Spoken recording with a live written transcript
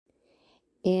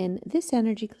In this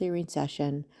energy clearing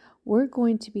session, we're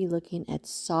going to be looking at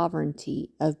sovereignty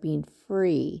of being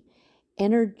free,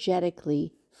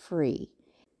 energetically free,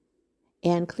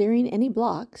 and clearing any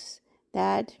blocks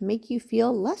that make you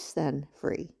feel less than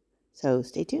free. So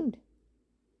stay tuned.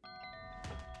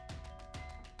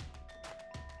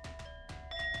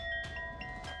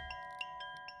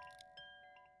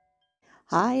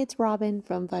 Hi, it's Robin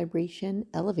from Vibration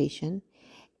Elevation,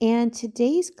 and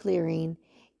today's clearing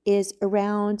is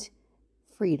around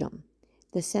freedom,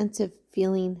 the sense of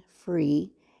feeling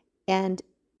free, and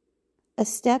a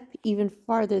step even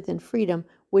farther than freedom,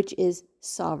 which is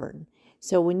sovereign.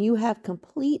 So when you have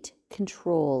complete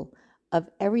control of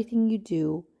everything you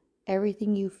do,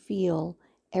 everything you feel,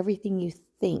 everything you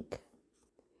think,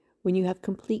 when you have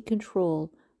complete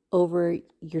control over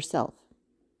yourself.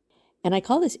 And I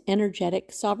call this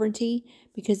energetic sovereignty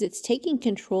because it's taking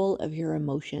control of your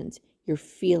emotions, your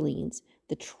feelings,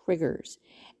 the triggers.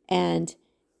 And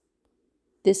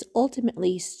this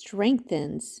ultimately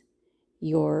strengthens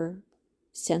your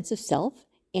sense of self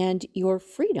and your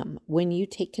freedom when you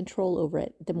take control over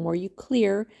it. The more you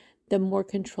clear, the more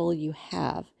control you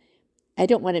have. I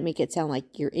don't want to make it sound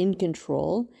like you're in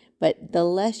control, but the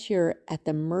less you're at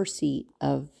the mercy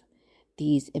of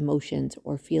these emotions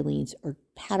or feelings or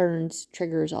patterns,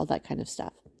 triggers, all that kind of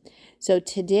stuff. So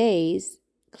today's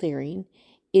clearing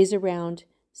is around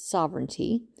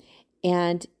sovereignty.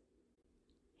 And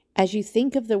as you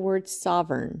think of the word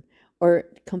sovereign or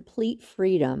complete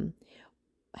freedom,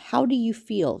 how do you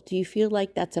feel? Do you feel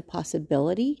like that's a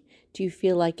possibility? Do you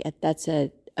feel like that's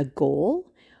a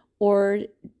goal? Or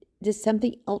does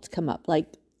something else come up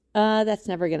like, that's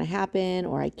never going to happen,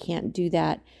 or I can't do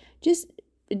that?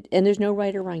 And there's no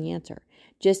right or wrong answer.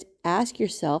 Just ask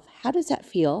yourself, how does that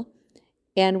feel?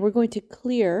 And we're going to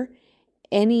clear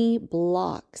any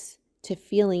blocks to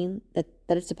feeling that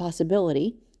it's a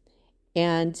possibility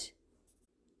and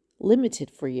limited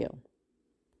for you.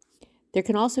 There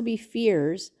can also be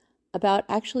fears about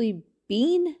actually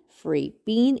being free,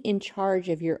 being in charge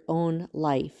of your own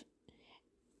life,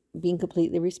 being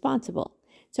completely responsible.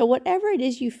 So whatever it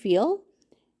is you feel,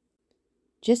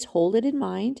 just hold it in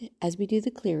mind as we do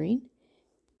the clearing.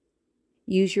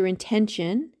 Use your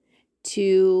intention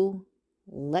to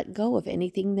let go of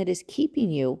anything that is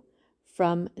keeping you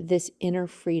from this inner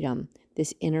freedom,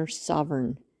 this inner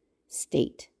sovereign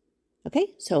state. Okay,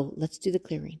 so let's do the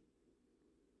clearing.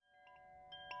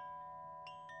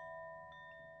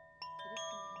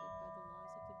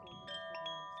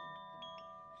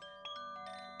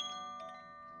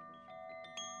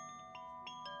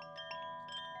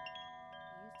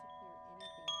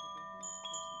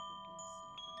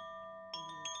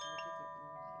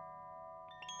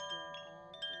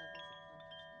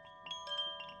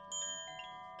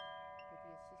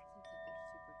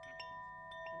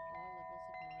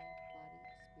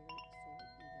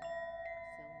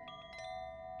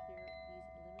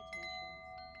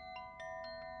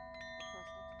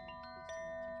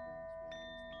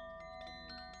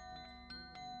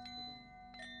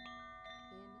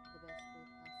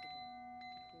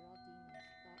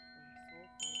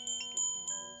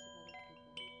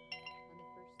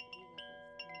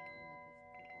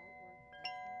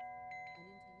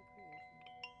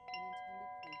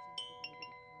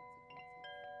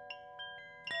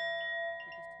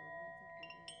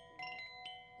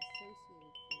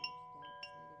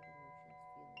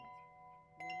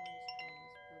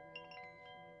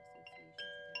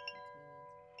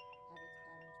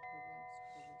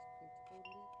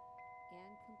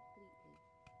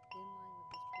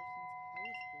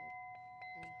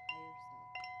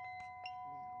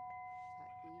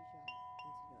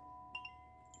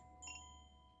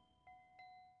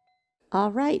 All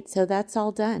right, so that's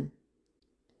all done.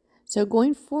 So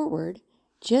going forward,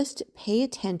 just pay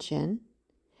attention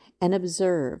and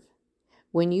observe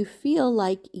when you feel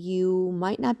like you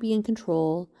might not be in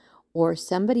control, or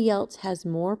somebody else has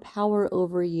more power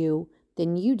over you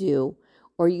than you do,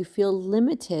 or you feel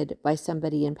limited by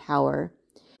somebody in power.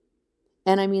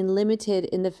 And I mean limited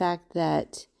in the fact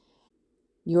that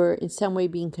you're in some way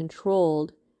being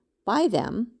controlled by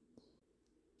them.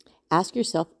 Ask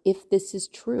yourself if this is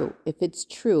true, if it's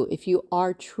true, if you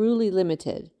are truly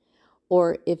limited,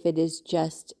 or if it is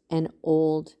just an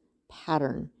old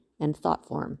pattern and thought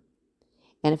form.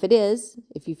 And if it is,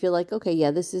 if you feel like, okay,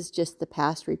 yeah, this is just the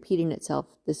past repeating itself,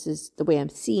 this is the way I'm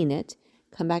seeing it,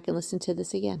 come back and listen to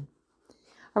this again.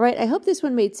 All right, I hope this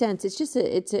one made sense. It's just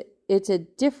it's a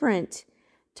different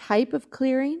type of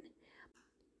clearing,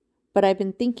 but I've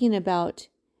been thinking about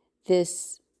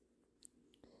this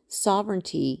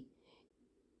sovereignty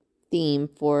theme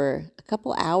for a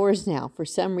couple hours now. For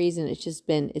some reason, it's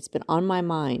been on my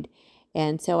mind.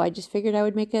 And so I just figured I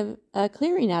would make a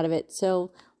clearing out of it.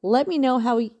 So let me know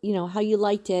how how you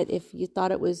liked it, if you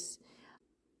thought it was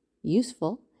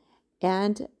useful.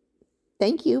 And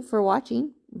thank you for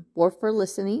watching or for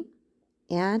listening.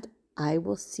 And I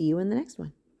will see you in the next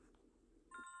one.